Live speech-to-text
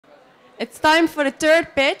It's time for the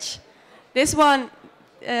third pitch. This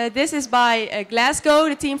is by GlasGo,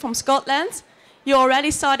 the team from Scotland. You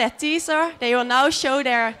already saw that teaser. They will now show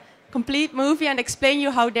their complete movie and explain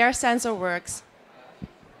you how their sensor works.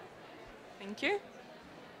 Thank you.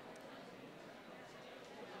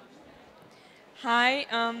 Hi,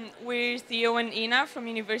 we're Theo and Ina from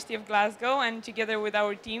University of Glasgow, and together with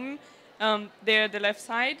our team, there at the left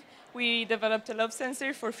side, we developed a love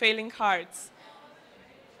sensor for failing hearts.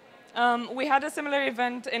 We had a similar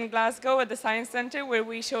event in Glasgow at the Science Center where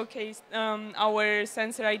we showcased our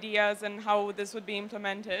sensor ideas and how this would be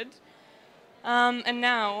implemented. And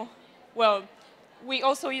now, well, we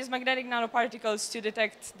also use magnetic nanoparticles to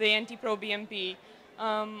detect the anti-pro-BMP.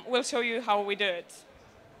 We'll show you how we do it.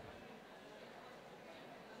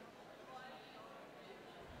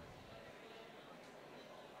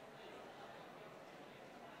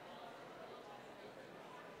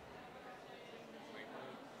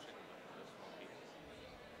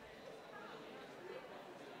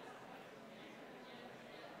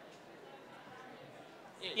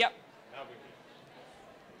 Yep.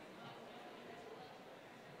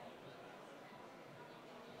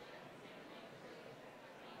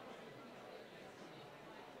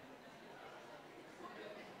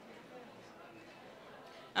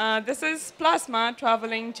 This is plasma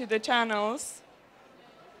traveling to the channels.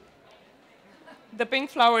 The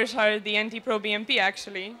pink flowers are the anti-pro-BMP,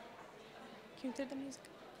 actually. Can you turn the music?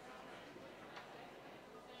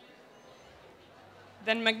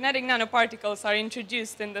 Then magnetic nanoparticles are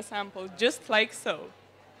introduced in the sample, just like so.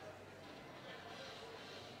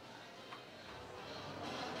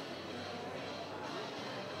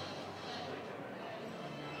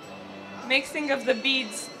 Mixing of the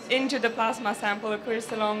beads into the plasma sample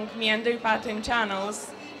occurs along meander pattern channels,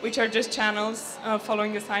 which are just channels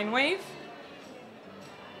following a sine wave.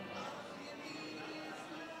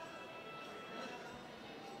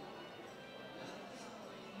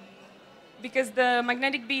 Because the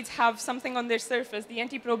magnetic beads have something on their surface, the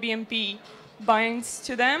anti-pro-BMP binds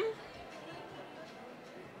to them.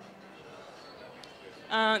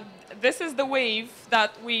 This is the wave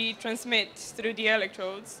that we transmit through the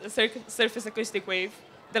electrodes, a surface acoustic wave,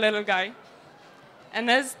 the little guy. And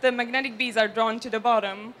as the magnetic beads are drawn to the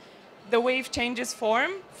bottom, the wave changes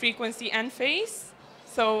form, frequency, and phase,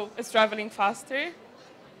 so it's traveling faster.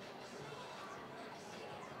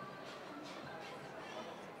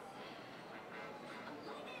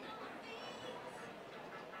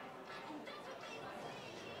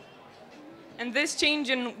 And this change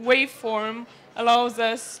in waveform allows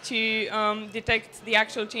us to detect the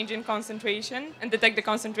actual change in concentration and detect the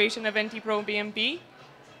concentration of anti-pro-BMP.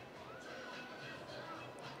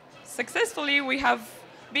 Successfully, we have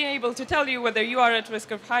been able to tell you whether you are at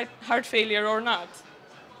risk of heart failure or not.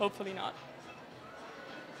 Hopefully not.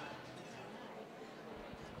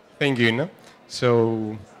 Thank you, Ina.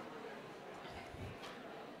 So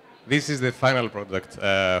this is the final product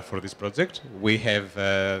for this project. We have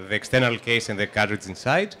the external case and the cartridge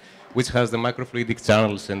inside, which has the microfluidic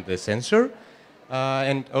channels and the sensor.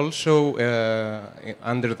 And also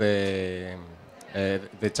under the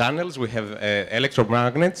channels, we have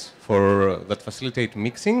electromagnets that facilitate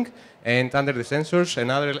mixing. And under the sensors,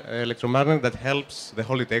 another electromagnet that helps the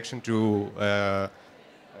whole detection to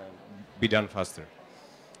be done faster.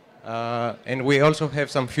 And we also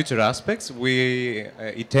have some future aspects. We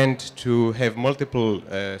intend to have multiple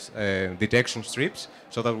detection strips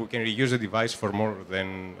so that we can reuse the device for more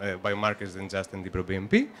than biomarkers than just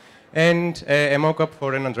anti-pro-BMP, and a mock-up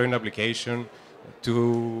for an Android application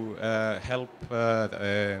to help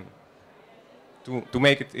to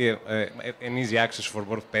make it an easy access for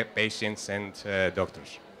both patients and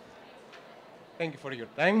doctors. Thank you for your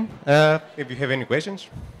time. If you have any questions.